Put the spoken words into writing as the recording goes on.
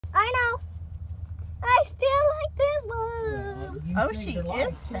I know. I still like this one. Oh, she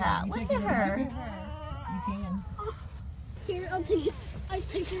is fat. Look at her. You can. Here, I'll take it. I'll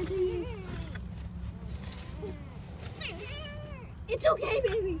take her to you. It's okay,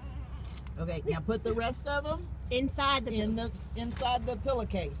 baby. Okay, now put the rest of them Inside the inside the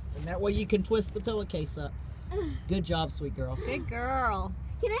pillowcase, and that way you can twist the pillowcase up. Good job, sweet girl. Good girl.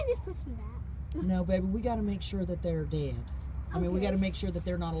 Can I just push them back? No, baby, we got to make sure that they're dead. I mean, we got to make sure that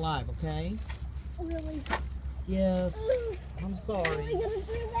they're not alive. Okay? Really? Yes. I'm I sorry. gotta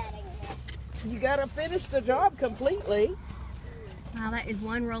do that again. You got to finish the job completely. Wow, that is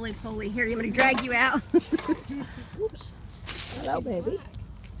one roly-poly. Here, you want me to drag you out? Oops. Hello, baby.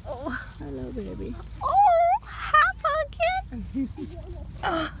 Oh, Hello, baby. oh, hi, pumpkin.